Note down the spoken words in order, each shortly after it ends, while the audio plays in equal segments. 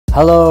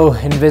Hello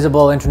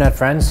invisible internet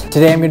friends.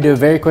 Today I'm going to do a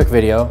very quick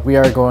video. We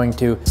are going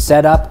to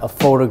set up a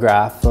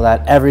photograph so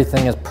that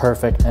everything is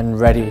perfect and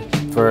ready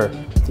for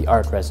the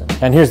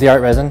ArtResin. And here's the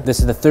ArtResin. This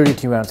is the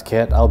 32 ounce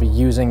kit. I'll be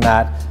using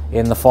that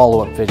in the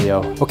follow-up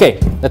video. Okay,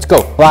 let's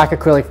go. Black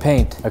acrylic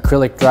paint.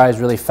 Acrylic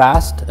dries really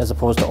fast as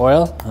opposed to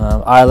oil.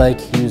 I like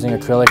using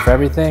acrylic for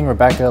everything.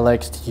 Rebecca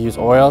likes to use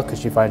oil because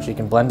she finds she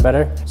can blend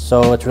better.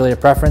 So it's really a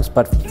preference,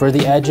 but for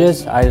the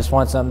edges, I just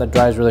want something that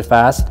dries really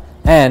fast.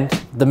 And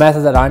the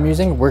method that I'm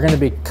using, we're going to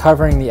be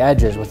covering the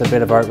edges with a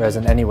bit of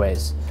ArtResin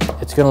anyways.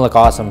 It's going to look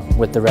awesome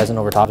with the resin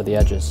over top of the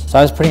edges. So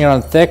I was putting it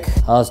on thick.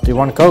 Let's do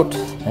one coat.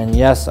 And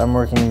yes, I'm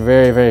working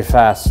very, very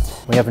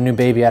fast. We have a new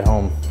baby at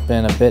home. It's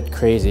been a bit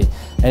crazy.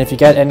 And if you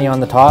get any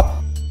on the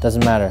top,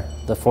 doesn't matter.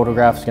 The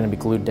photograph is going to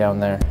be glued down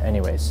there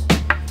anyways.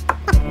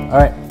 All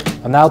right,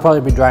 and that'll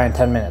probably be dry in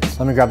 10 minutes.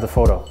 Let me grab the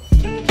photo.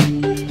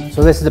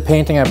 So this is the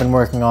painting I've been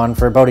working on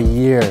for about a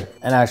year.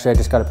 And actually I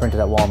just got it printed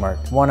at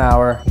Walmart. 1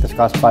 hour, this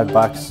cost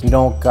 $5. You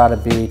don't gotta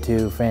be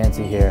too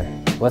fancy here.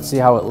 Let's see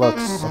how it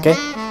looks, okay?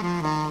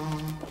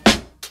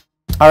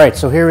 All right,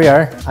 so here we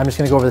are. I'm just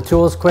gonna go over the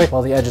tools quick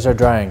while the edges are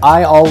drying.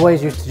 I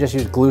always used to just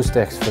use glue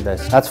sticks for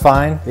this. That's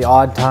fine. The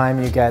odd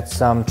time you get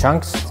some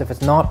chunks. If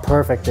it's not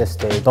perfect this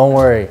stage, don't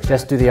worry.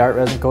 Just do the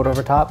ArtResin coat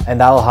over top and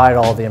that'll hide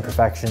all the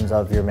imperfections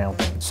of your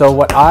mounting. So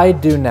what I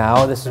do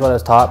now, this is what I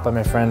was taught by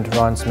my friend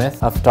Ron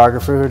Smith, a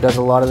photographer who does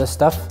a lot of this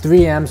stuff.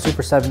 3M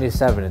Super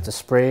 77, it's a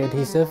spray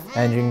adhesive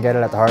and you can get it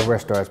at the hardware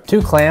stores.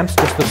 2 clamps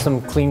just with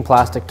some clean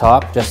plastic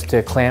top just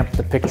to clamp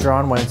the picture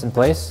on when it's in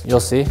place. You'll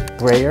see.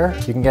 Brayer,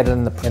 you can get it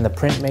in the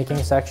print making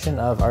section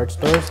of art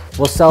stores.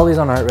 We'll sell these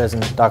on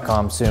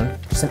artresin.com soon.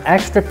 It's an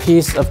extra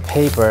piece of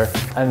paper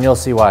and you'll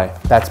see why.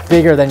 That's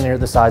bigger than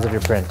the size of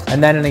your print.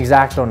 And then an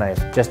X-Acto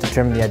knife just to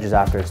trim the edges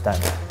after it's done.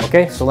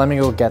 Okay, so let me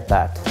go get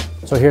that.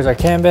 So here's our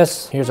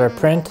canvas, here's our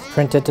print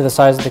it to the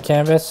size of the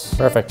canvas.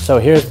 Perfect. So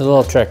here's the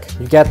little trick.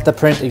 You get the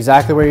print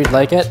exactly where you'd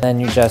like it, then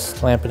you just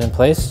clamp it in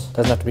place.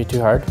 Doesn't have to be too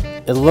hard.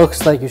 It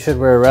looks like you should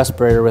wear a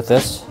respirator with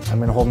this. I'm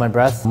gonna hold my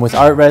breath. With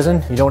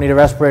ArtResin, you don't need a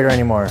respirator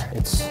anymore.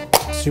 It's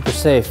super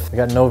safe. I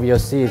got no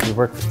VOCs. We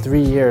worked for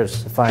 3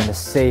 years to find a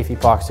safe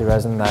epoxy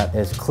resin that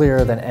is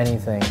clearer than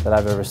anything that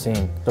I've ever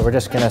seen. So we're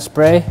just gonna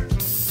spray.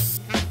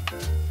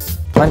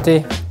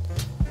 Plenty.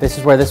 This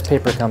is where this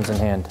paper comes in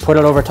hand. Put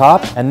it over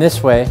top, and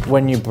this way,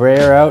 when you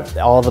brayer out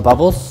all the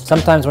bubbles,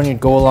 sometimes when you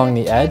go along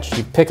the edge,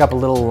 you pick up a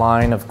little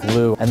line of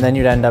glue, and then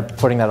you'd end up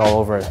putting that all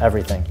over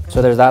everything.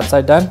 So there's that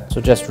side done. So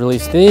just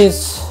release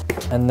these,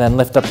 and then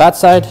lift up that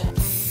side,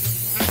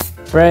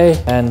 spray,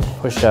 and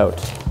push out.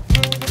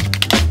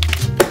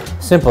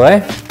 Simple, eh?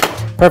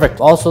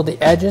 Perfect. Also,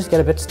 the edges get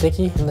a bit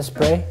sticky in the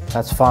spray.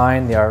 That's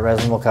fine, the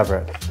ArtResin will cover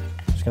it.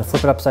 Just gonna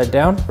flip it upside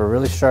down for a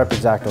really sharp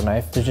X-Acto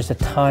knife. There's just a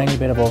tiny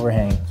bit of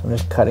overhang, so I'm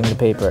just cutting the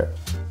paper.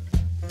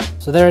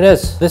 So there it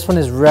is. This one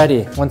is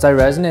ready. Once I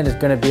resin it, it's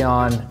gonna be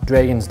on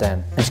Dragon's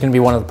Den. It's gonna be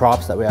one of the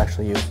props that we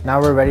actually use.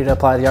 Now we're ready to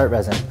apply the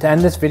ArtResin. To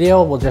end this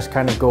video, we'll just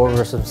kind of go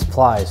over some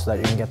supplies so that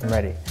you can get them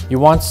ready. You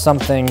want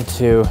something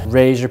to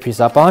raise your piece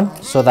up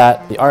on so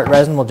that the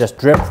ArtResin will just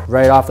drip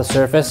right off the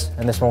surface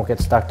and this won't get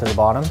stuck to the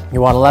bottom.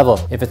 You want a level.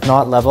 If it's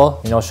not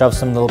level, shove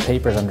some little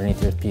papers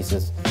underneath your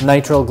pieces.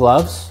 Nitrile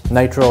gloves.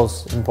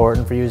 Nitrile's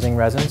important for using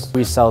resins.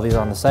 We sell these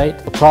on the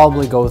site. We'll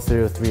probably go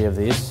through 3 of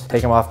these.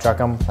 Take them off, chuck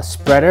them. A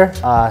spreader,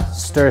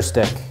 stir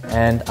stick,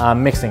 and a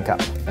mixing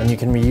cup. And you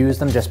can reuse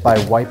them just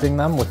by wiping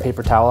them with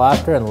paper towel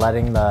after and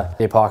letting the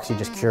epoxy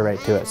just cure right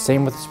to it.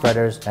 Same with the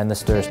spreaders and the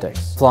stir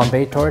sticks.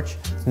 Flambe torch,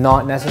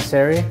 not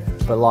necessary,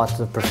 but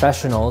lots of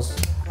professionals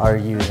are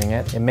using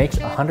it. It makes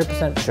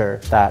 100% sure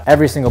that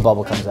every single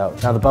bubble comes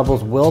out. Now the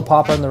bubbles will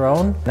pop on their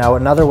own. Now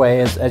another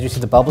way is, as you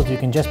see the bubbles, you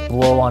can just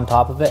blow on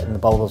top of it and the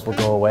bubbles will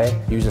go away.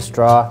 Use a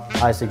straw.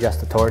 I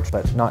suggest a torch,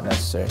 but not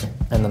necessary.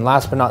 And then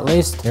last but not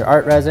least, your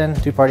ArtResin,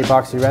 2-part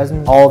epoxy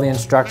resin. All the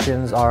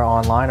instructions are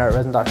online,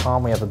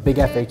 artresin.com. We have a big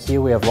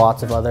FAQ. We have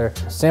lots of other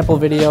sample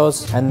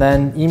videos. And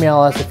then email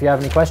us if you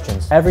have any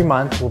questions. Every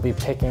month we'll be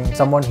picking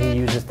someone who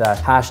uses the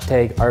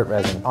hashtag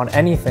ArtResin on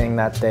anything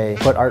that they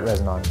put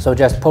ArtResin on. So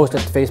just post it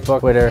to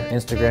Facebook, Twitter,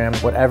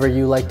 Instagram, whatever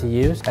you like to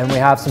use. And we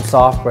have some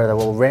software that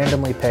will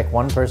randomly pick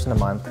one person a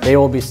month. They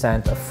will be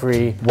sent a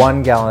free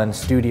 1-gallon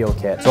studio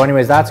kit. So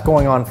anyways, that's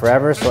going on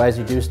forever. So as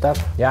you do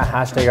stuff, yeah,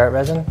 hashtag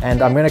ArtResin.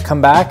 And I'm gonna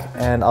come back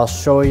and I'll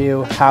show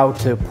you how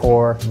to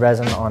pour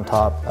resin on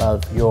top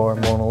of your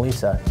Mona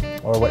Lisa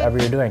or whatever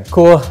you're doing.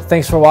 Cool,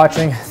 thanks for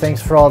watching.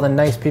 Thanks for all the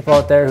nice people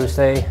out there who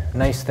say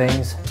nice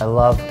things. I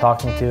love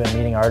talking to and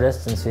meeting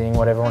artists and seeing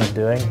what everyone's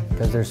doing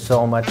because there's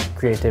so much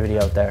creativity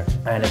out there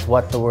and it's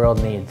what the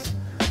world needs.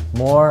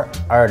 More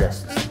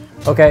artists.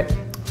 Okay,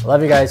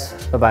 love you guys.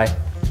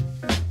 Bye-bye.